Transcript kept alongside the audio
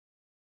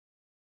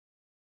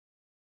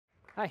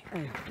Hi.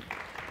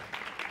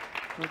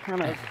 We're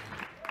kind of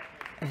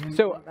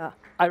So,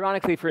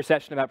 ironically, for a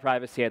session about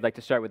privacy, I'd like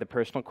to start with a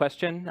personal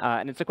question.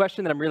 And it's a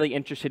question that I'm really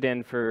interested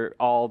in for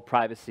all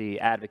privacy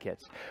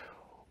advocates.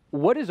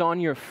 What is on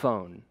your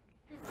phone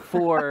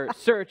for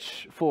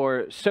search,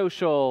 for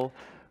social?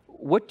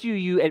 What do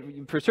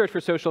you, for search, for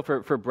social,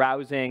 for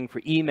browsing,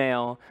 for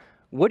email,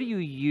 what do you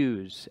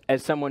use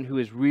as someone who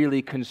is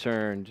really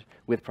concerned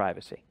with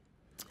privacy?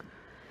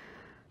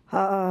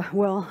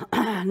 well,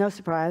 no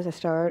surprise, I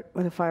start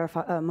with a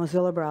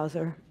Mozilla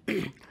browser.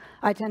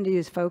 I tend to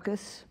use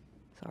Focus.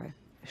 Sorry,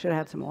 I should have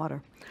had some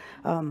water.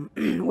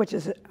 Which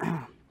is,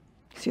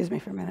 excuse me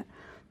for a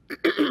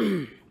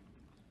minute.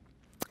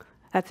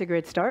 That's a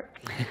great start.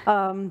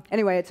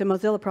 Anyway, it's a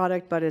Mozilla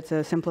product, but it's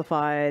a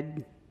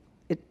simplified,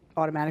 it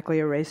automatically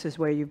erases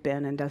where you've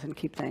been and doesn't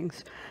keep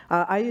things.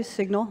 I use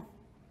Signal.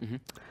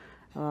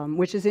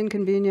 Which is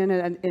inconvenient,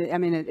 and I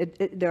mean,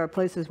 there are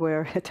places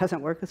where it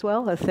doesn't work as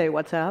well. Let's say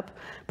WhatsApp,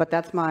 but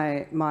that's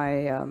my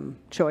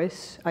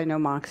choice. I know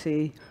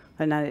Moxie,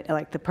 and I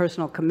like the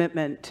personal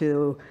commitment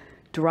to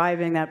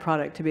driving that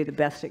product to be the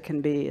best it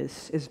can be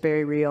is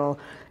very real,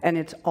 and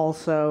it's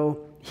also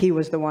he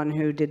was the one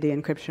who did the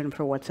encryption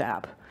for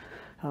WhatsApp.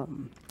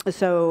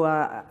 So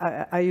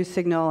I use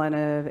Signal,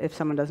 and if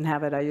someone doesn't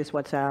have it, I use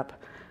WhatsApp.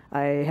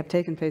 I have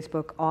taken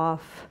Facebook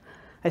off.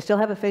 I still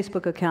have a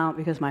Facebook account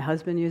because my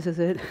husband uses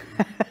it,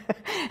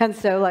 and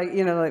so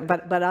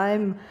but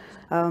I'm,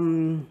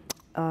 and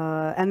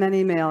then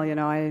email.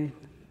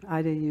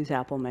 I do use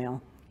Apple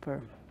Mail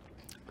for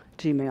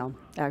Gmail.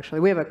 Actually,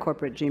 we have a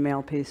corporate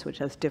Gmail piece which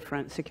has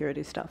different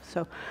security stuff.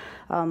 So,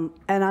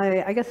 and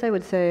I guess I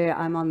would say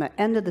I'm on the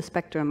end of the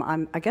spectrum.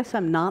 I guess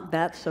I'm not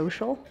that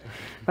social,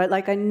 right?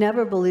 Like I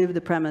never believed the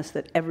premise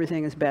that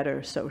everything is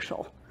better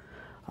social.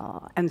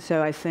 And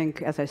so I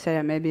think, as I say,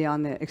 I may be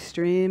on the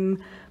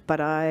extreme, but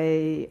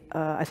I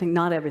think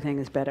not everything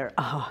is better.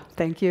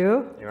 Thank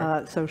you,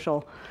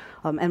 social.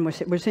 And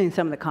we're seeing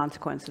some of the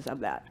consequences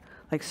of that.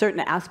 Like certain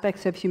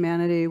aspects of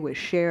humanity with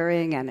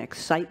sharing and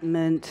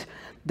excitement,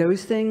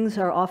 those things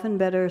are often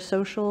better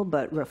social,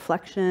 but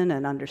reflection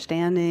and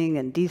understanding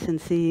and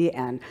decency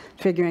and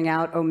figuring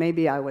out, oh,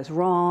 maybe I was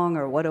wrong,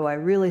 or what do I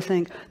really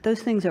think,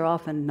 those things are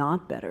often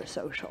not better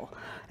social.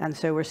 And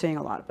so we're seeing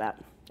a lot of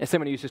that. As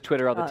someone who uses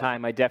Twitter all the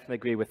time, I definitely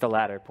agree with the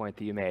latter point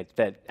that you made,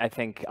 that I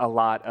think a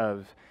lot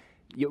of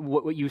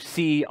what you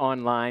see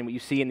online, what you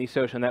see in these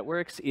social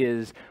networks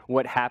is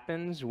what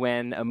happens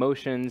when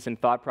emotions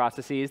and thought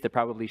processes that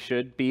probably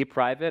should be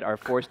private are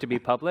forced to be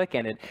public,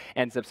 and it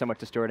ends up somewhat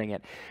distorting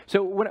it.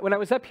 So when I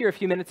was up here a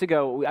few minutes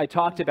ago, I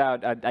talked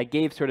about, I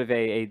gave sort of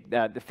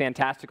the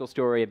fantastical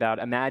story about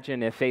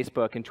imagine if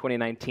Facebook in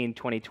 2019,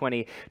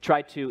 2020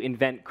 tried to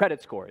invent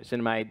credit scores.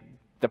 And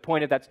the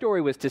point of that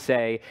story was to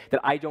say that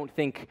I don't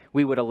think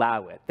we would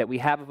allow it, that we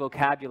have a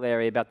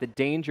vocabulary about the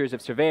dangers of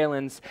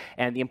surveillance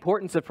and the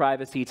importance of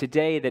privacy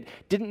today that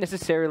didn't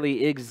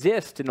necessarily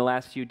exist in the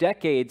last few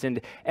decades.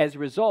 And as a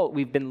result,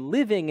 we've been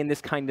living in this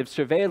kind of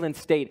surveillance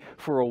state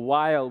for a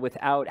while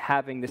without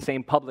having the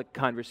same public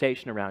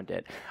conversation around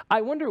it. I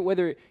wonder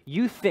whether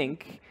you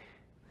think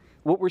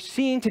what we're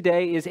seeing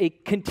today is a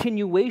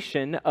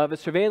continuation of a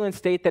surveillance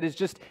state that has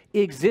just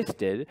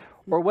existed,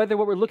 or whether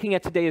what we're looking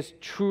at today is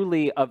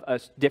truly of a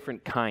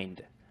different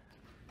kind.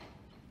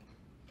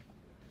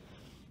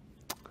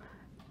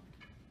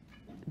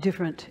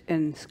 Different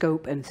in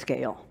scope and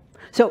scale.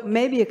 So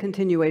maybe a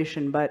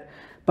continuation, but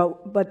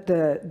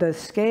the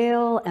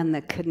scale and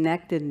the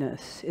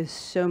connectedness is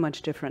so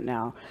much different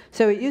now.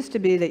 So it used to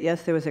be that,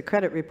 yes, there was a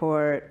credit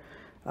report,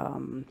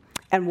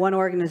 and one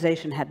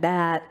organization had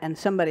that, and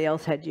somebody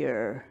else had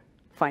your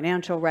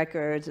financial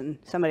records, and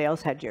somebody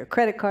else had your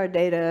credit card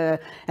data.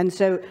 And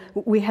so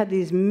we had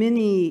these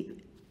mini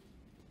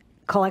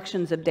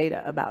collections of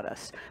data about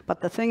us.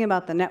 But the thing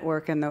about the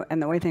network and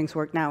the way things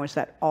work now is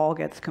that all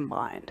gets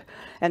combined.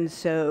 And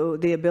so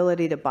the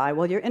ability to buy,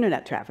 well, your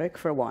internet traffic,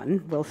 for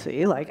one, we'll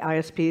see. Like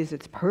ISPs,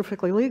 it's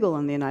perfectly legal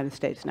in the United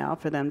States now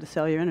for them to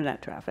sell your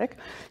internet traffic.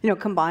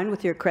 Combined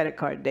with your credit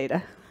card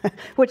data,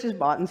 which is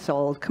bought and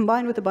sold,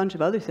 combined with a bunch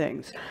of other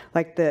things.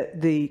 Like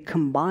the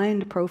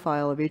combined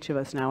profile of each of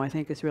us now, I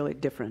think, is really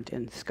different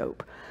in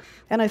scope.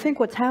 And I think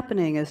what's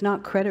happening is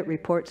not credit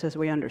reports as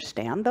we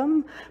understand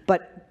them,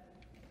 but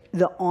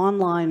the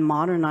online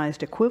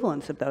modernized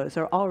equivalents of those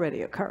are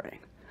already occurring.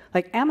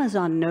 Like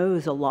Amazon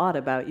knows a lot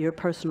about your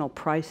personal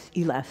price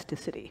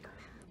elasticity.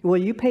 Will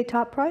you pay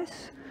top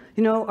price?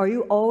 Are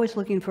you always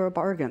looking for a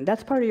bargain?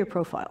 That's part of your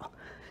profile.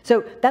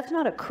 So that's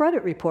not a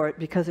credit report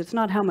because it's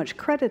not how much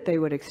credit they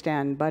would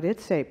extend, but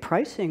it's a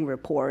pricing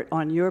report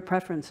on your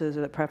preferences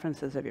or the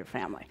preferences of your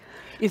family.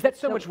 Is that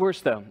so much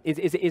worse, though?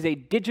 Is a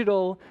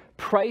digital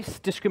price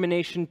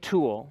discrimination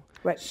tool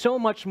so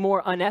much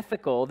more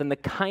unethical than the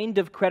kind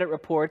of credit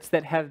reports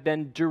that have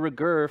been de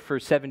rigueur for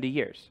 70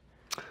 years?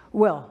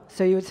 Well,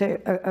 so you would say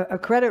a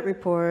credit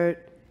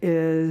report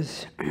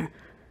is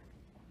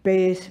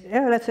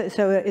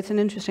So it's an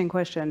interesting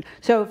question.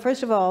 So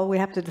first of all, we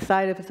have to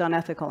decide if it's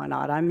unethical or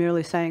not. I'm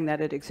merely saying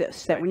that it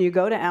exists. That when you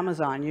go to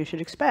Amazon, you should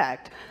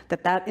expect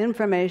that that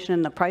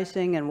information, the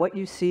pricing, and what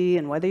you see,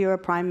 and whether you're a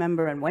Prime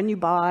member, and when you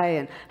buy,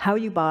 and how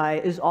you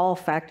buy, is all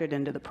factored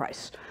into the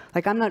price.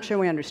 Like, I'm not sure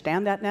we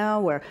understand that now,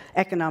 where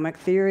economic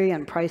theory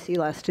and price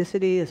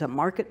elasticity is a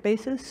market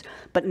basis,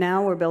 but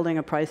now we're building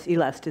a price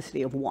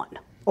elasticity of 1.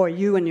 Or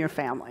you and your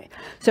family.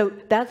 So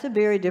that's a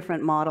very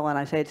different model, and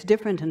I say it's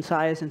different in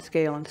size and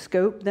scale and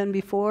scope than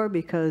before,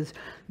 because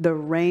the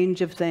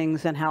range of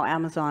things and how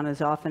Amazon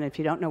is often, if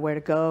you don't know where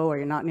to go or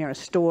you're not near a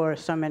store,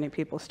 so many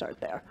people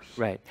start there.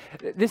 Right.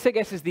 This, I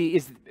guess,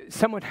 is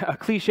somewhat a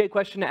cliche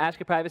question to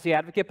ask a privacy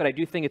advocate, but I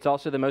do think it's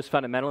also the most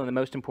fundamental and the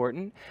most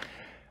important.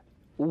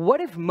 What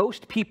if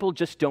most people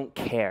just don't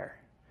care?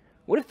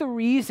 What if the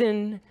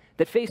reason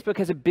that Facebook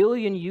has 1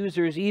 billion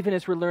users, even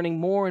as we're learning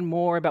more and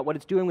more about what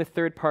it's doing with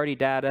third-party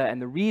data, and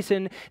the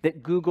reason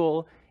that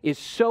Google is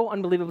so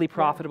unbelievably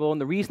profitable, and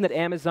the reason that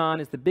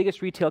Amazon is the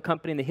biggest retail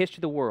company in the history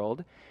of the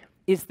world,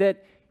 is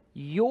that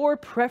your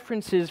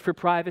preferences for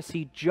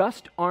privacy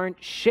just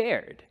aren't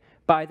shared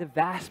by the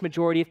vast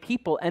majority of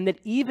people, and that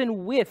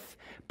even with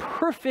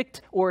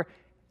perfect or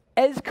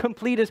as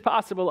complete as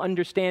possible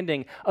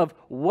understanding of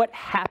what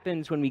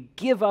happens when we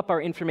give up our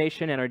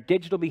information and our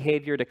digital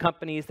behavior to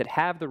companies that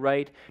have the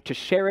right to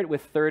share it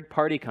with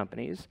third-party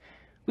companies,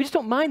 we just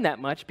don't mind that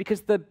much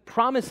because the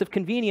promise of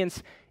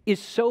convenience is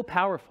so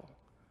powerful.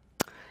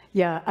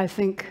 Yeah, I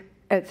think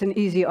it's an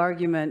easy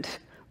argument,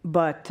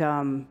 but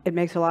it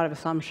makes a lot of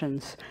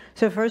assumptions.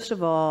 So first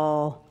of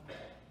all,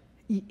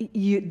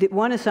 the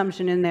one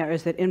assumption in there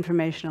is that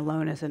information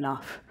alone is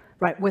enough,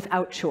 right,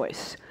 without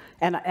choice.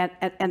 And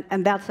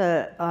that's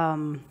a,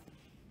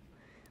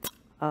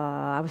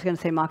 I was going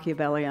to say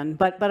Machiavellian,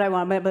 but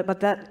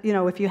that, you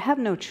know, if you have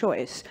no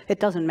choice, it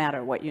doesn't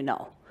matter what you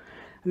know.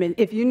 I mean,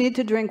 if you need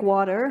to drink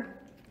water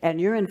and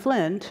you're in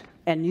Flint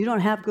and you don't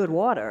have good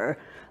water,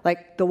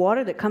 like, the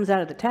water that comes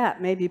out of the tap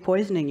may be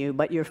poisoning you,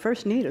 but your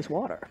first need is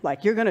water.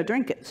 Like, you're going to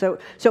drink it. So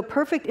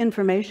perfect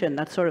information,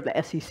 that's sort of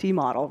the SEC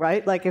model,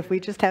 right? Like, if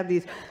we just have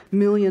these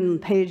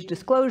million-page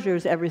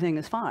disclosures, everything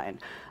is fine.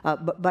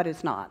 But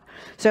it's not.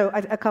 So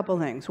a couple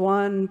things.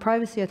 One,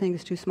 privacy, I think,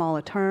 is too small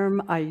a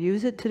term. I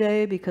use it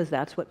today because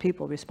that's what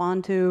people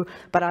respond to,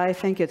 but I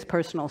think it's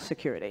personal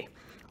security.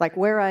 Like,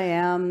 where I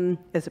am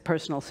is a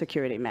personal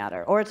security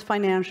matter, or it's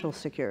financial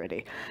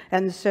security.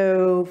 And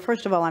so,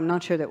 first of all, I'm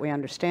not sure that we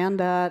understand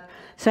that.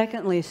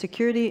 Secondly,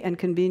 security and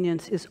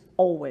convenience is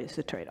always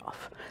a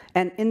trade-off.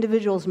 And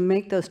individuals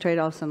make those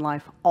trade-offs in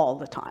life all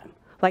the time.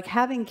 Like,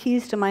 having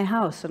keys to my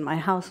house and my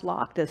house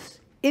locked is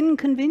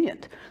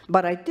inconvenient,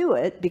 but I do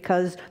it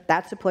because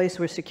that's a place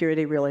where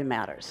security really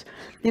matters.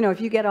 You know, if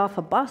you get off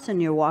a bus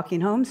and you're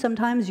walking home,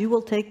 sometimes you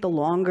will take the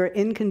longer,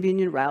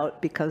 inconvenient route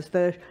because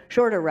the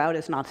shorter route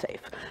is not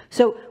safe.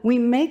 So we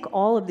make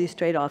all of these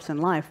trade-offs in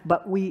life,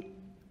 but we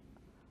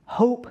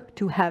hope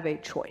to have a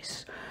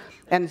choice.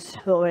 And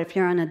so if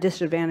you're in a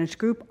disadvantaged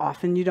group,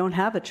 often you don't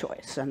have a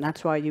choice, and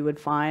that's why you would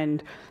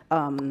find,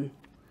 you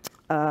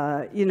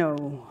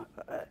know,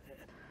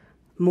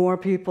 more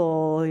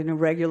people, you know,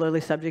 regularly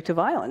subject to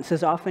violence,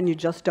 as often you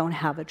just don't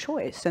have a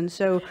choice. And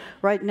so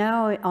right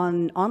now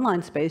on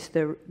online space,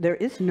 there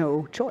is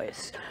no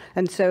choice.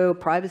 And so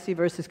privacy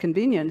versus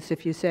convenience,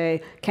 if you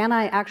say, can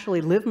I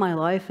actually live my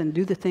life and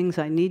do the things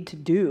I need to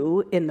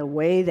do in the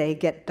way they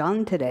get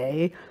done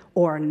today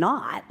or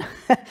not?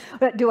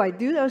 Do I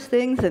do those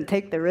things and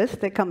take the risk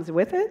that comes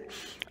with it,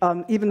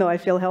 even though I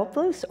feel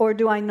helpless, or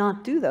do I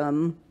not do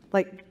them?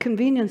 Like,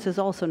 convenience is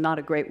also not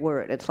a great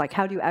word. It's like,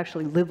 how do you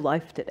actually live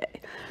life today?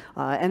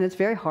 And it's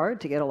very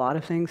hard to get a lot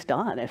of things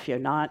done if you're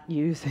not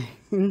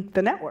using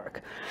the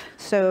network.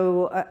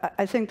 So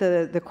I think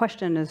the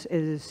question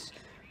is,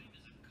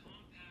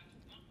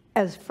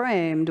 as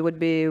framed, would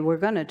be, we're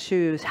going to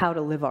choose how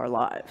to live our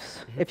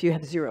lives if you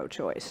have zero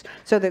choice.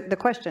 So the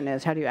question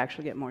is, how do you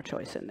actually get more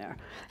choice in there?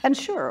 And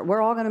sure,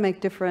 we're all going to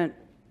make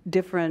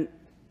different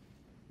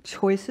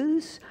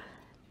choices,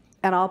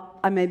 and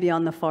I may be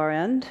on the far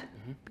end,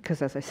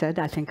 because, as I said,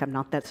 I think I'm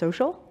not that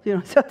social. You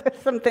know, so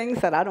there's some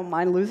things that I don't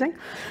mind losing.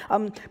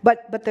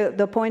 But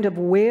the point of,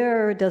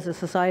 where does a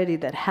society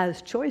that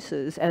has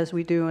choices, as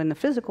we do in the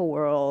physical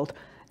world,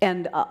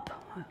 end up?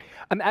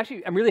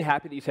 I'm really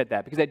happy that you said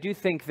that, because I do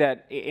think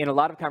that in a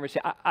lot of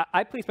conversations,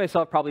 I place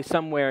myself probably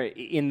somewhere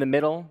in the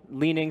middle,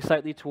 leaning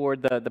slightly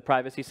toward the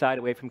privacy side,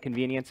 away from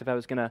convenience, if I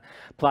was going to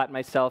plot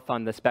myself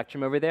on the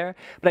spectrum over there.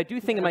 But I do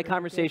think in my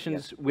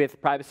conversations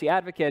with privacy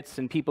advocates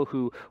and people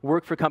who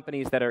work for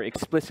companies that are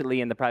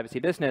explicitly in the privacy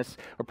business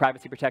or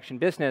privacy protection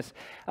business,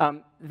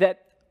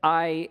 that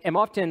I am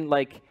often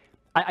like,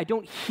 I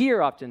don't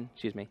hear often,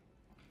 excuse me,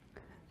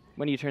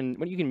 when you can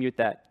mute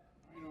that.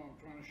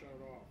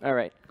 All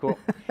right, cool.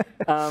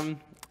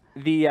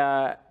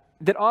 That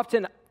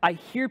often I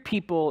hear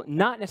people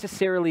not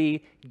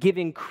necessarily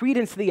giving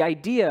credence to the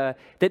idea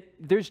that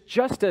there's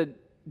just a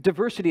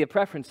diversity of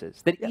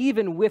preferences, that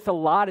even with a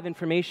lot of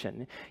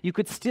information, you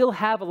could still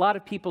have a lot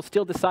of people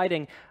still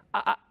deciding,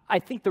 I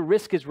think the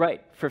risk is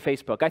right for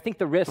Facebook. I think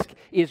the risk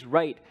is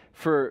right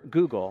for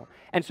Google.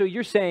 And so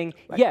you're saying,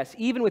 yes,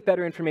 even with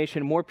better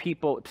information,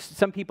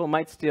 some people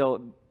might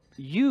still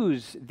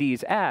use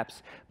these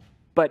apps,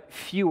 but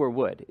fewer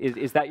would.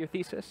 Is that your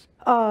thesis?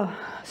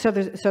 So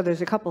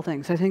there's a couple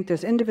things. I think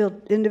there's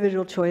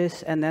individual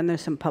choice, and then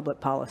there's some public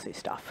policy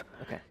stuff.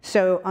 Okay.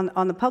 So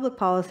on the public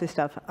policy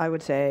stuff, I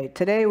would say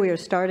today we are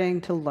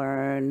starting to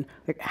learn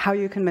how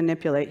you can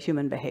manipulate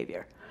human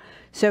behavior.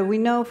 So we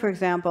know, for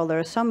example, there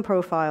are some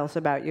profiles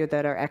about you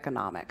that are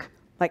economic,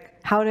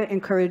 like how to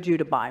encourage you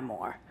to buy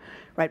more,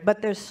 right?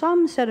 But there's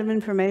some set of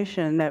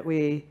information that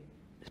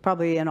it's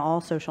probably in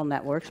all social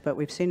networks, but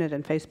we've seen it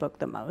in Facebook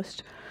the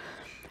most,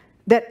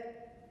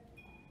 that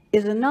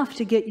is enough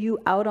to get you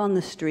out on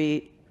the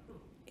street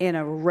in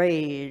a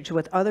rage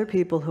with other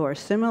people who are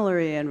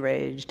similarly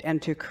enraged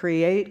and to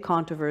create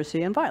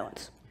controversy and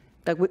violence.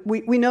 Like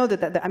we know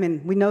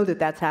we know that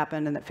that's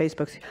happened and that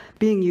Facebook's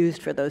being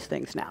used for those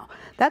things now.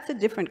 That's a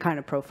different kind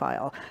of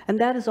profile, and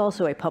that is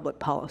also a public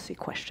policy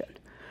question.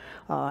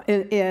 What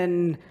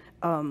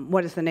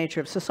is the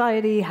nature of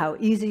society? How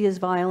easy is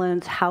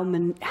violence?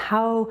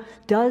 How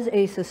does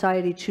a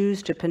society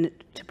choose to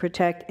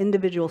protect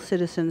individual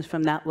citizens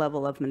from that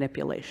level of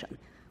manipulation?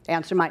 The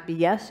answer might be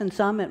yes in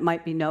some, it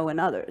might be no in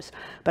others.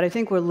 But I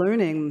think we're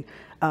learning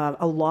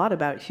a lot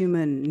about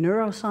human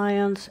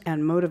neuroscience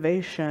and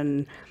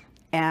motivation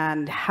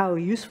and how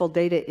useful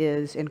data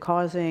is in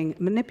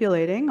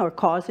manipulating or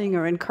causing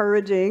or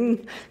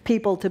encouraging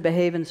people to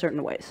behave in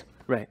certain ways.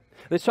 Right.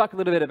 Let's talk a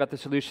little bit about the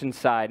solution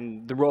side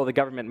and the role the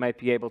government might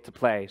be able to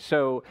play.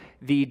 So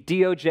the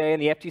DOJ and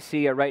the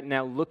FTC are right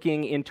now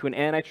looking into an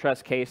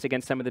antitrust case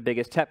against some of the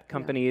biggest tech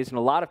companies, and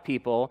a lot of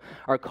people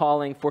are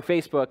calling for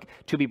Facebook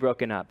to be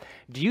broken up.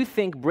 Do you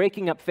think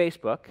breaking up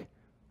Facebook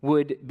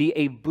would be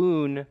a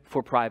boon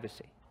for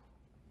privacy?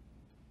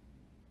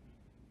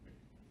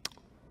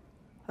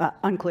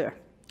 Unclear.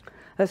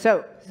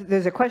 So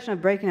there's a question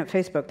of breaking up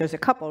Facebook. There's a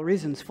couple of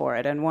reasons for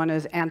it, and one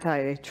is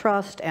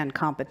antitrust and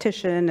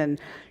competition, and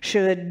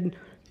should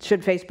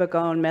Facebook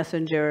own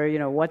Messenger,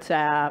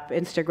 WhatsApp,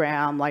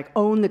 Instagram, like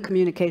own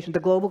the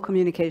global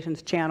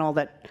communications channel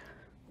that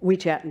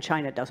WeChat in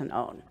China doesn't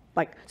own?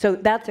 So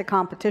that's a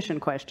competition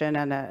question,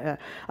 and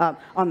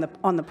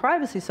on the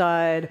privacy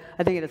side,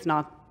 I think it is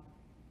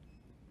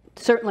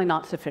certainly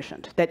not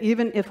sufficient. That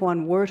even if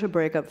one were to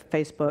break up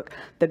Facebook,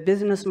 the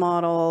business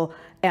model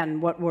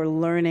and what we're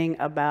learning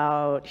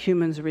about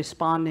humans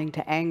responding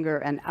to anger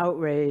and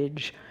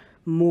outrage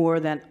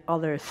more than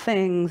other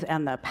things,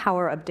 and the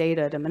power of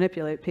data to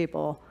manipulate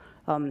people,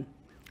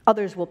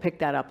 others will pick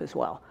that up as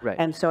well. Right.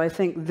 And so I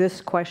think this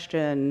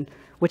question,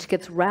 which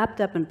gets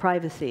wrapped up in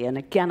privacy, and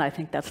again, I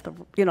think that's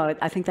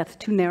I think that's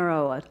too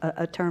narrow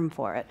a term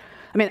for it.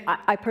 I mean,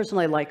 I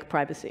personally like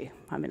privacy.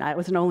 I mean, I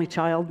was an only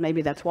child.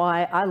 Maybe that's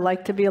why. I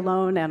like to be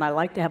alone, and I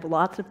like to have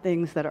lots of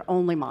things that are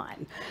only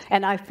mine.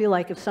 And I feel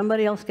like if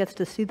somebody else gets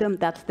to see them,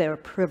 that's their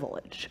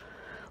privilege.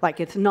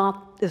 Like it's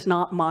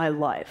not my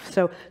life.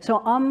 So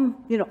I'm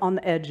on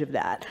the edge of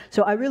that.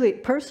 So I really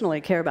personally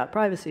care about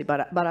privacy,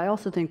 but I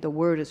also think the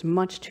word is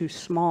much too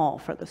small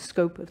for the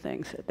scope of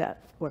things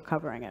that we're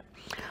covering it.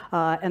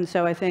 And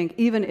so I think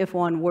even if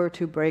one were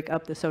to break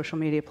up the social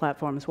media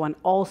platforms, one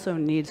also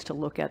needs to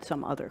look at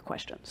some other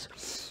questions.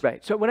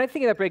 Right. So when I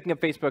think about breaking up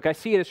Facebook, I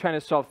see it as trying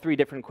to solve three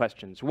different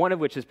questions, one of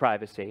which is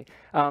privacy.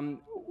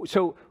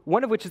 So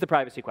one of which is the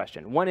privacy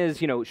question. One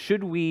is,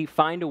 should we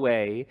find a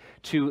way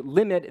to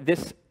limit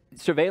this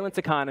surveillance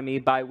economy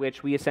by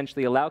which we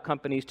essentially allow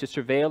companies to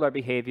surveil our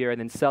behavior and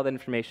then sell that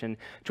information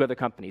to other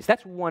companies?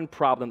 That's one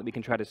problem that we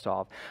can try to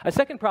solve. A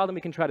second problem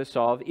we can try to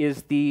solve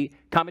is the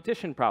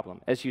competition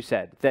problem, as you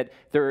said, that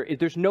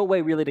there's no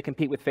way really to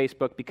compete with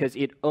Facebook because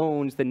it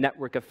owns the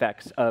network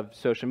effects of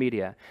social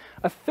media.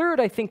 A third,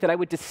 I think, that I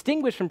would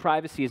distinguish from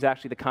privacy is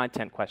actually the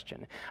content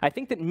question. I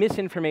think that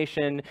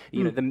misinformation,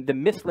 the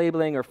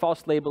mislabeling or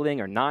false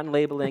labeling or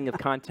non-labeling of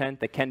content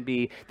that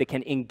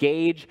can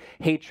engage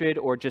hatred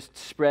or just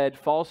spread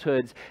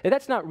falsehoods,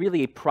 that's not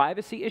really a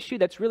privacy issue.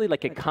 That's really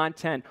like a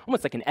content,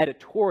 almost like an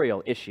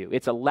editorial issue.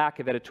 It's a lack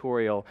of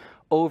editorial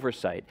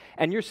oversight.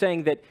 And you're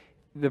saying that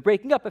the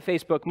breaking up of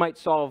Facebook might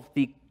solve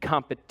the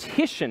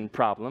competition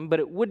problem, but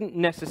it wouldn't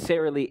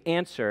necessarily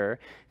answer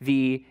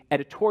the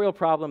editorial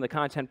problem, the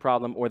content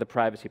problem, or the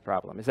privacy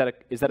problem. Is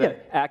that an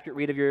accurate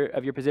read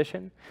of your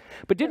position?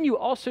 But didn't you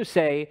also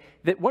say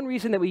that one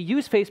reason that we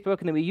use Facebook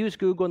and that we use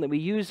Google and that we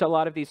use a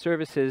lot of these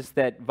services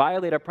that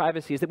violate our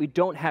privacy is that we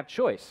don't have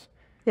choice?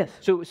 Yes.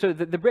 So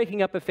the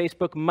breaking up of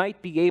Facebook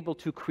might be able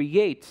to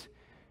create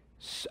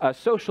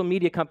social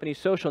media companies,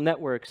 social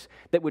networks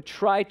that would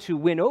try to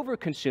win over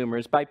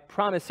consumers by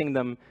promising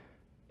them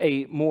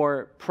a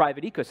more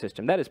private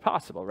ecosystem. That is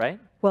possible, right?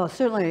 Well,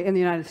 certainly in the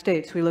United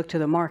States, we look to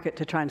the market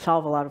to try and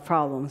solve a lot of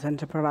problems and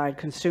to provide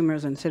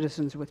consumers and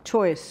citizens with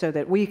choice so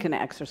that we can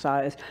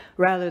exercise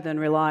rather than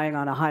relying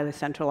on a highly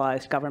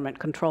centralized government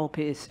control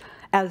piece.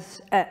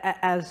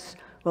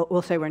 Well,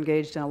 we'll say we're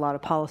engaged in a lot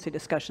of policy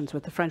discussions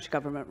with the French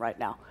government right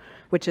now,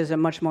 which is a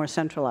much more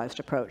centralized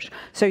approach.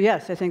 So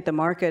yes, I think the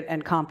market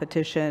and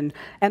competition,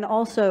 and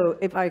also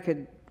if I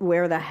could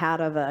wear the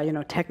hat of a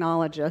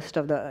technologist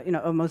of the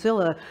of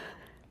Mozilla,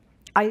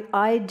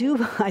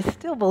 I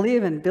still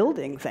believe in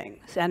building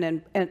things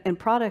and in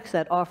products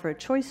that offer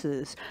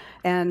choices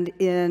and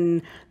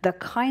in the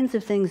kinds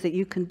of things that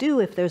you can do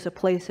if there's a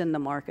place in the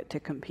market to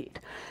compete.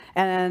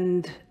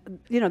 And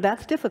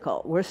that's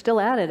difficult. We're still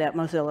at it at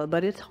Mozilla,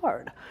 but it's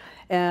hard.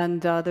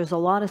 And there's a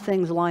lot of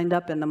things lined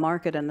up in the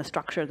market and the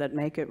structure that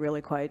make it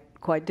really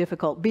quite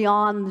difficult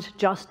beyond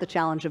just the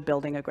challenge of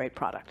building a great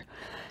product.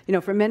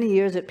 For many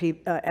years at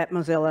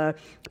Mozilla,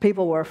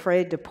 people were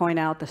afraid to point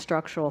out the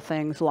structural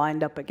things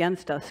lined up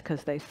against us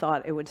because they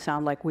thought it would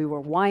sound like we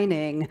were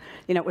whining.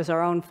 It was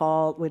our own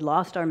fault. We'd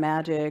lost our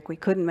magic. We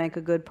couldn't make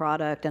a good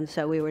product, and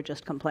so we were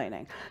just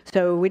complaining.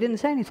 So we didn't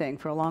say anything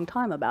for a long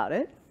time about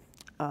it.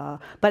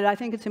 But I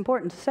think it's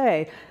important to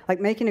say,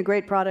 like, making a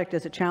great product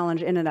is a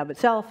challenge in and of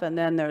itself, and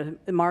then there's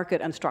market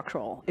and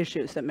structural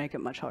issues that make it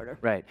much harder.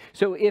 Right.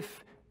 So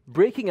if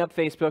breaking up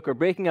Facebook or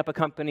breaking up a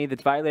company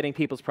that's violating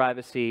people's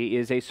privacy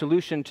is a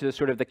solution to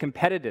sort of the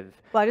competitive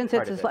Well, I didn't say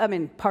it's I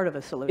mean, part of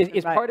a solution.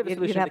 Is part of a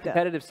solution to the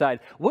competitive side.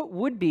 What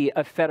would be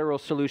a federal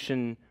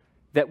solution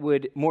that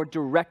would more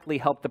directly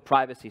help the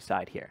privacy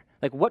side here?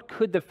 Like, what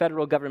could the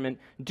federal government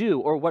do,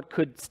 or what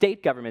could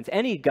state governments,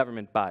 any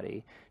government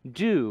body,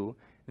 do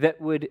that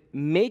would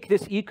make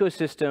this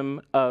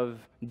ecosystem of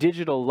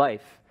digital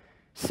life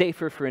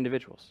safer for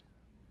individuals?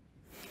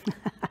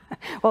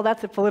 Well,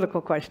 that's a political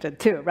question,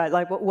 too, right?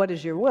 Like, what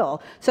is your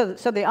will? So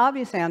the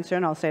obvious answer,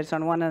 and I'll say it's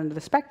on one end of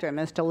the spectrum,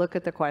 is to look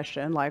at the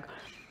question, like,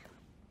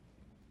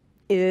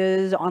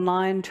 is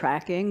online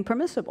tracking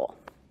permissible?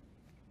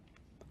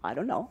 I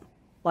don't know.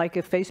 Like,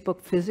 if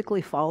Facebook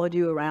physically followed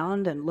you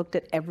around and looked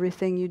at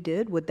everything you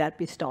did, would that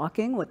be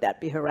stalking? Would that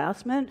be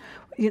harassment?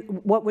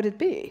 What would it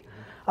be?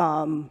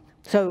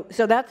 So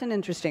that's an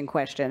interesting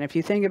question. If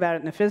you think about it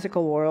in the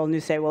physical world and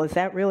you say, well, is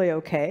that really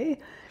okay?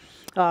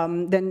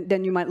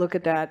 Then you might look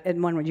at that,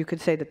 and one where you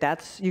could say that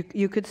that's,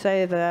 you could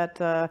say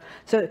that,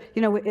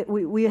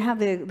 we have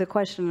the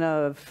question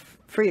of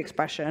free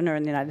expression, or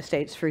in the United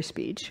States, free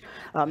speech,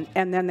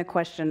 and then the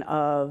question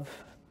of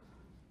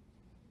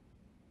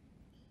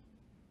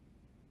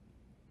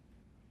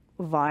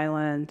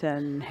violent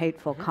and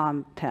hateful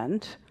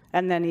content,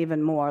 and then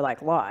even more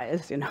like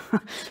lies,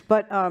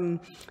 But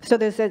so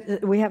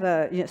we have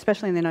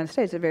especially in the United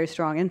States, a very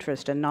strong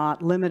interest in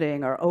not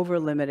limiting or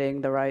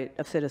over-limiting the right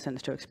of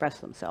citizens to express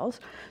themselves.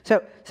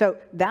 So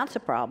that's a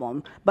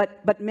problem.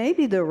 But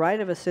maybe the right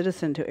of a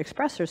citizen to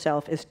express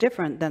herself is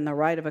different than the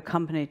right of a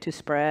company to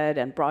spread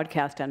and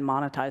broadcast and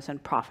monetize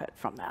and profit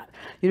from that.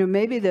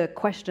 Maybe the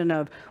question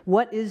of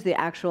what is the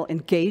actual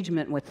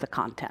engagement with the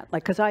content?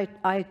 Like, because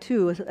I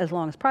too, as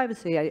long as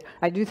privacy,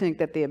 I do think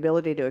that the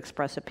ability to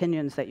express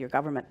opinions that your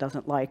government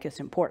doesn't like is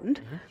important,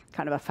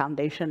 kind of a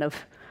foundation of,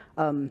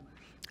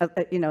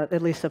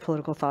 at least the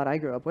political thought I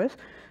grew up with.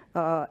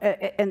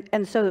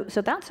 And so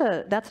that's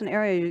an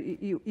area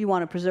you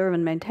want to preserve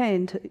and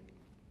maintain,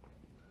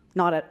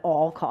 not at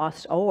all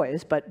costs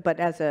always, but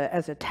as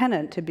a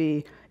tenet to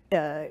be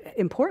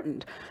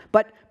important.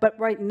 But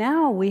right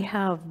now we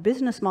have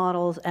business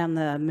models and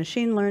the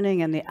machine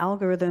learning and the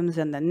algorithms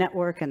and the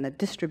network and the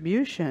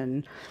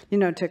distribution,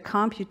 to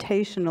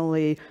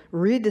computationally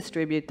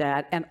redistribute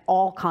that, and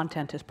all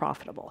content is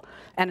profitable.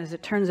 And as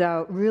it turns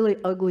out, really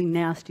ugly,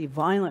 nasty,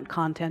 violent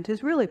content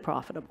is really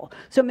profitable.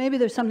 So maybe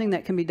there's something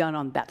that can be done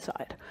on that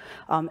side.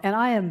 And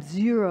I am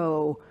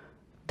zero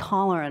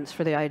tolerance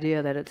for the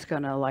idea that it's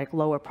going to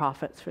lower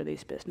profits for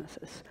these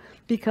businesses,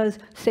 because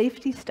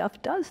safety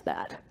stuff does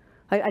that.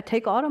 I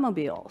take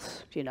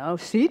automobiles,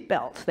 seat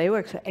belts,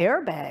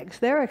 airbags,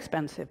 they're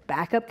expensive.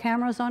 Backup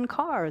cameras on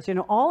cars,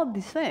 all of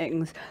these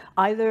things.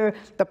 Either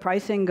the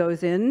pricing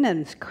goes in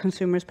and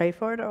consumers pay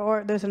for it,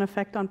 or there's an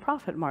effect on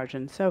profit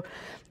margin. So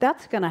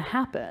that's going to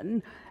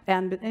happen,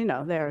 and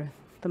they're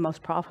the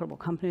most profitable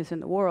companies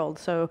in the world.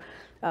 So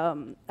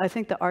I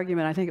think the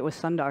argument, I think it was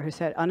Sundar who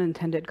said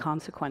unintended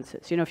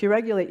consequences. If you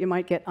regulate, you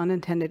might get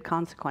unintended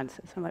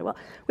consequences. I'm like, well,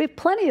 we have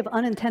plenty of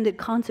unintended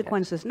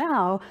consequences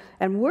now,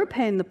 and we're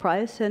paying the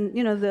price. And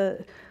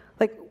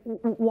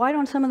why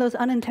don't some of those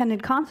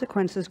unintended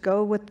consequences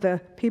go with the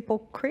people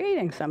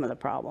creating some of the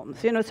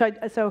problems?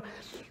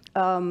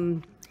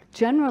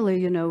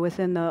 Generally,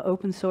 within the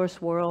open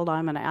source world,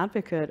 I'm an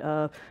advocate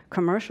of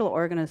commercial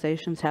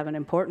organizations have an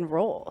important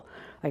role.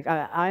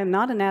 I am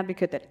not an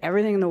advocate that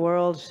everything in the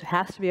world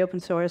has to be open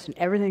source and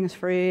everything is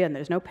free and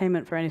there's no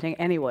payment for anything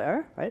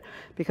anywhere, right?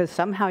 Because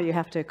somehow you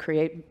have to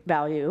create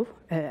value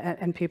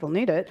and people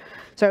need it.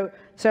 So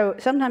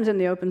sometimes in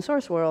the open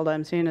source world,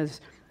 I'm seen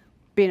as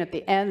being at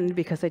the end,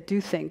 because I do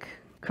think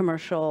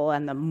commercial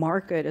and the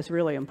market is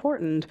really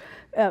important.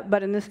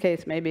 But in this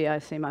case, maybe I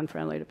seem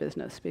unfriendly to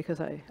business, because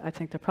I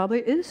think there probably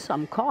is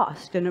some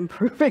cost in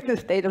improving the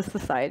state of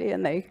society,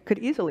 and they could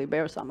easily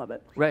bear some of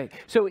it. Right.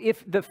 So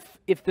if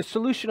the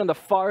solution on the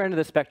far end of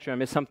the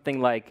spectrum is something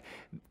like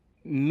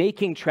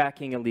making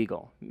tracking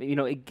illegal,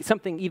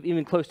 something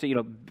even close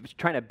to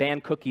trying to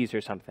ban cookies or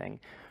something,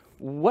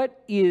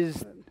 what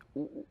is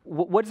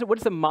what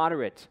is the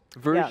moderate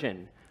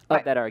version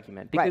of that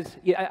argument? Because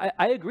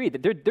I agree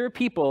that there are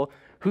people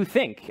who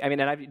think, I mean,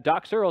 and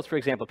Doc Searles, for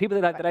example, people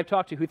that I've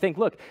talked to who think,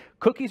 look,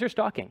 cookies are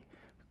stalking.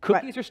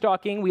 Cookies are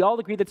stalking. We all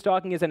agree that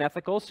stalking is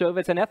unethical. So if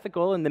it's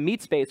unethical in the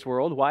meat space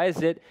world, why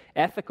is it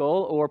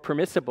ethical or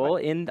permissible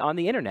on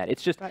the internet?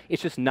 It's just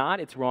not.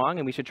 It's wrong,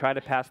 and we should try to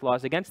pass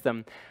laws against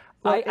them.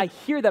 Well, I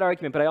hear that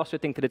argument, but I also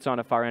think that it's on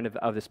a far end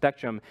of the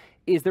spectrum.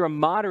 Is there a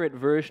moderate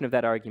version of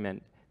that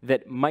argument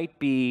that might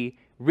be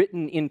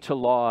written into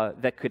law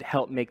that could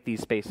help make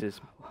these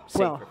spaces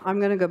safer? Well, I'm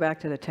going to go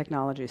back to the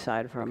technology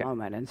side for a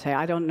moment and say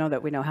I don't know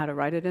that we know how to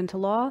write it into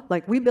law.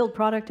 Like, we build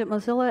product at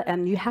Mozilla,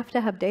 and you have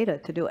to have data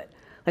to do it.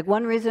 Like,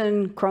 one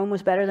reason Chrome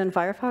was better than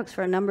Firefox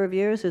for a number of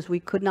years is we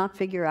could not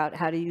figure out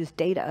how to use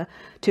data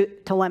to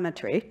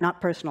telemetry,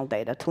 not personal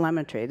data,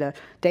 telemetry, the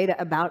data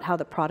about how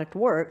the product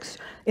works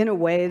in a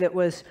way that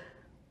was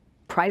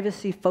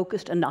privacy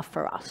focused enough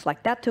for us.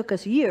 Like, that took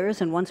us years,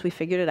 and once we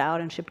figured it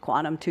out and shipped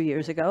Quantum 2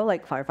 years ago,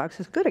 like, Firefox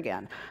is good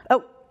again.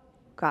 Oh,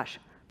 gosh,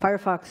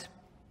 Firefox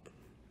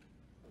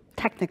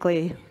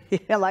technically,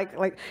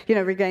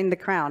 regained the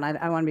crown.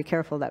 I want to be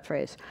careful of that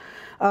phrase.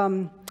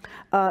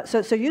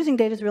 So using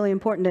data is really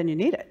important, and you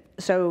need it.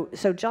 So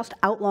just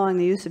outlawing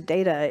the use of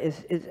data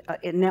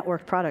in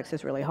networked products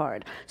is really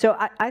hard. So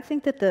I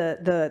think that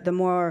the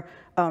more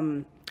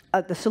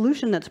the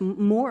solution that's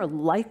more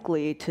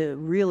likely to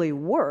really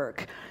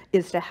work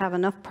is to have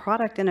enough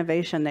product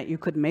innovation that you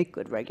could make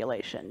good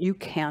regulation. You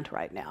can't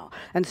right now.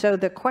 And so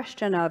the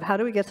question of how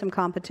do we get some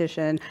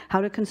competition,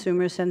 how do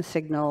consumers send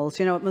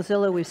signals? You know, at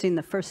Mozilla, we've seen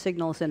the first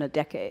signals in a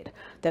decade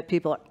that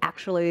people are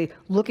actually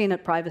looking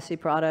at privacy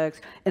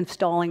products,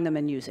 installing them,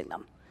 and using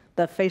them.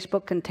 The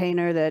Facebook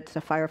container that's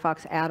a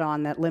Firefox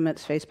add-on that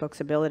limits Facebook's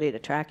ability to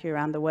track you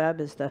around the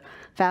web is the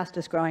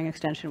fastest growing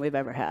extension we've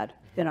ever had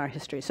in our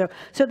history. So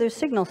there's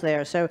signals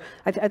there. So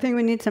I think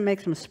we need to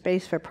make some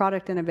space for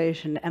product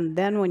innovation, and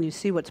then when you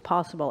see what's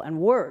possible and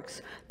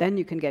works, then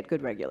you can get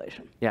good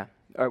regulation. Yeah.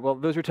 All right, well,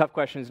 those were tough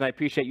questions, and I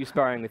appreciate you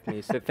sparring with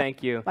me. So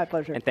thank you. My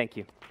pleasure. And thank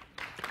you.